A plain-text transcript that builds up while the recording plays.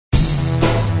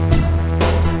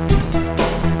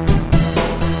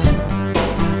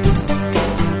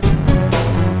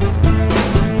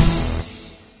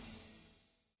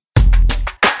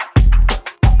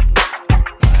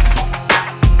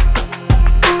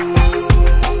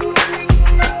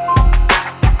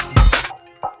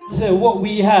what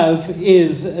we have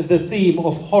is the theme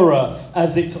of horror,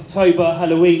 as it's October,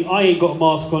 Halloween. I ain't got a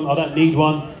mask on, I don't need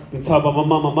one. Been told by my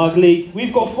mum I'm ugly.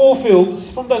 We've got 4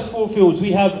 films. From those 4 films,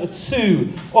 we have 2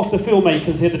 of the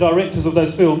filmmakers here, the directors of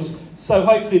those films. So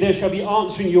hopefully they shall be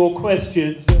answering your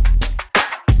questions.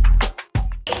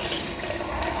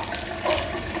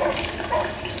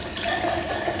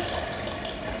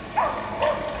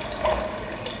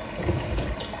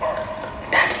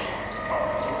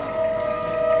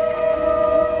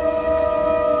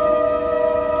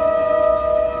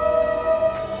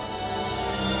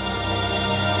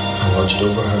 Watched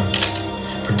over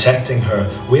her, protecting her,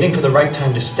 waiting for the right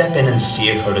time to step in and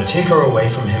save her, to take her away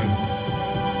from him.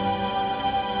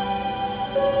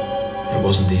 It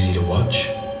wasn't easy to watch,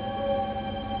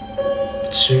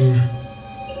 but soon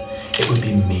it would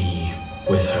be me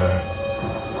with her.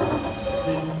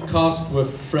 The cast were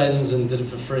friends and did it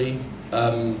for free.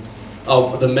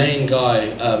 The main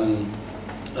guy,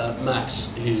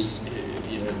 Max, who's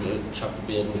the chap with the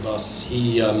beard and the glasses,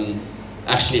 he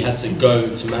actually had to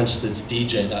go to Manchester to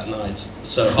DJ that night.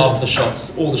 So half the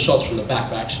shots, all the shots from the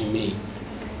back were actually me.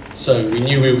 So we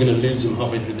knew we were going to lose him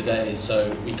halfway through the day.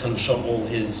 So we kind of shot all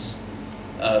his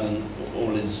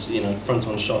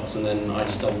front-on shots, and then I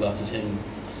just doubled up as him.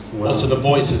 Wow. Also, the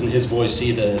voice isn't his voice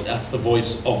either. That's the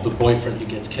voice of the boyfriend who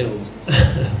gets killed.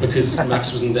 Because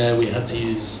Max wasn't there, we had to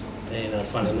use,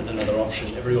 find another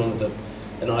option. Everyone with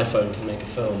an iPhone can make a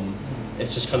film.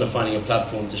 It's just kind of finding a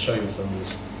platform to show your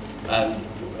films.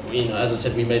 As I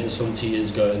said, we made this film 2 years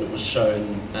ago, and it was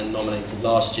shown and nominated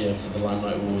last year for the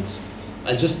Limelight Awards.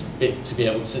 And just to be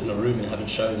able to sit in a room and have it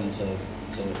shown to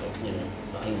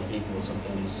 100 people or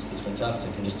something is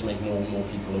fantastic, and just to make more and more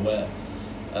people aware.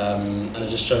 And it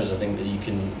just shows, I think, that you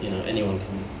can, anyone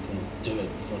can do it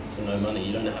for no money.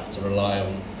 You don't have to rely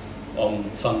on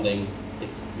funding if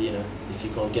you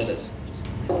can't get it.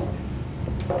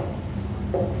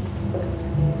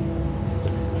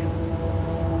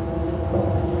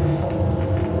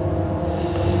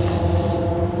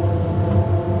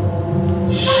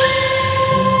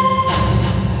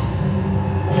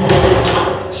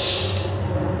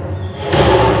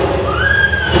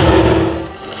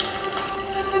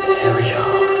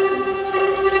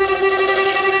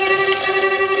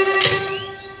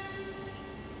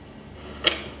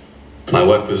 My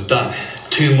work was done.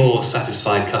 2 more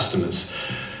satisfied customers.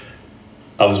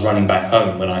 I was running back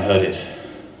home when I heard it.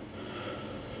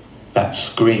 That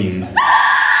scream.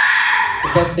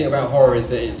 The best thing about horror is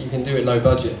that you can do it low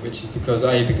budget, which is because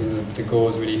the gore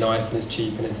is really nice and it's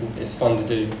cheap and it's fun to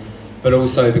do, but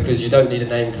also because you don't need a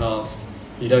name cast.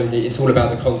 It's all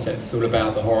about the concept. It's all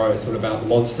about the horror. It's all about the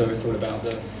monster. It's all about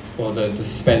the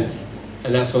suspense,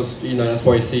 and that's that's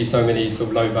why you see so many sort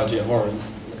of low budget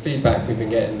horrors. Feedback we've been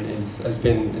getting it's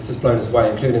just blown us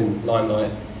away, including Limelight,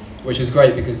 which was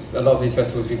great because a lot of these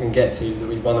festivals we can get to that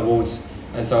we won awards,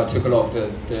 and so I took a lot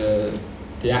of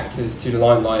the actors to the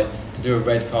Limelight to do a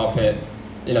red carpet.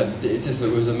 It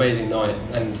was an amazing night,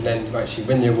 and then to actually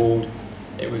win the award,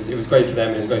 it was great for them,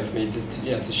 and it was great for me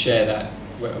to share that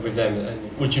with them. And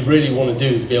what you really want to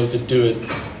do is be able to do it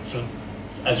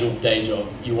as your day job.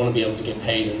 You want to be able to get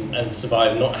paid and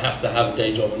survive, not have to have a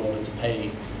day job in order to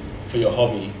pay for your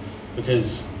hobby.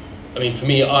 Because, for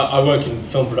me, I work in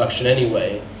film production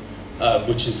anyway,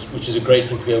 which is a great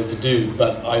thing to be able to do,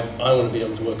 but I want to be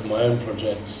able to work on my own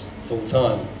projects full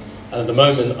time. And at the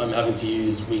moment, I'm having to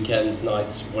use weekends,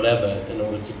 nights, whatever, in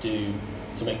order to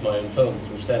make my own films,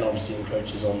 which then obviously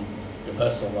encroaches on your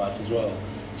personal life as well.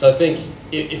 So I think,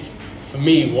 for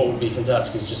me, what would be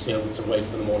fantastic is just be able to wake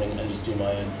up in the morning and just do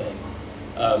my own thing.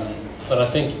 But I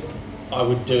think I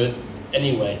would do it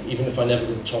anyway. Even if I never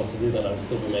get the chance to do that, I would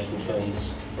still be making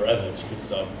films forever, just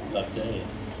because I love doing it.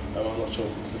 I'm not sure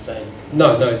if it's the same.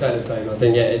 No, exactly the same. I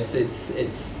think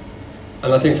it's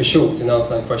and I think for shorts, and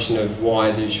answer that question of why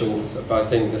I do shorts, but I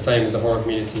think the same as the horror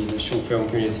community, the short film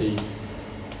community,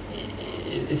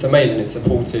 it's amazing, it's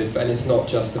supportive, and it's not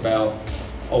just about,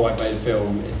 oh, I made a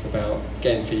film, it's about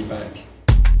getting feedback.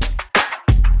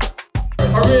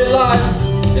 I realise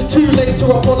it's too late to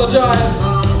apologise.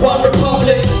 One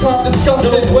Republic, can't discuss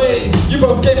it. No way. You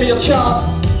both gave me a chance,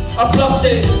 I fluffed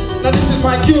it. Now this is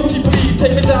my guilty plea,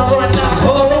 take me down right now.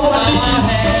 Hold on my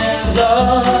hands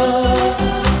up.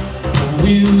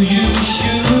 Will you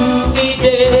shoot me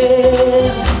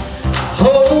dead?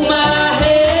 Hold my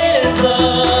hands up.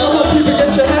 Come on, people,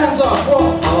 get your hands up.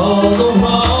 What? All the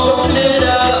wrong that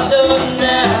I've done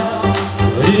now,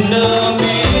 but in the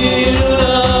middle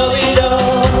of it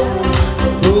all,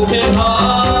 a broken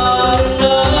heart,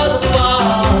 another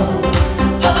fall.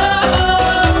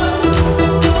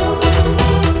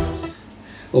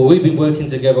 Well, we've been working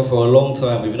together for a long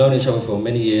time. We've known each other for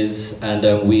many years,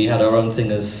 and we had our own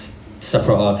thing as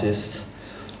separate artists.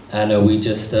 And I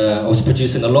was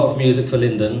producing a lot of music for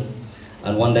Lyndon.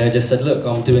 And one day I just said, look,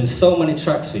 I'm doing so many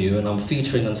tracks for you, and I'm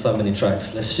featuring on so many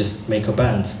tracks. Let's just make a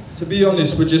band. To be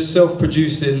honest, we're just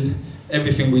self-producing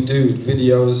everything we do,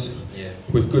 videos,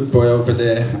 with Good Boy over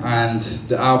there, and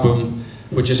the album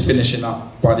we're just finishing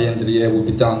up. By the end of the year we'll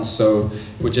be done, so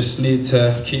we just need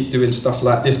to keep doing stuff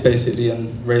like this basically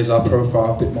and raise our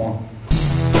profile a bit more.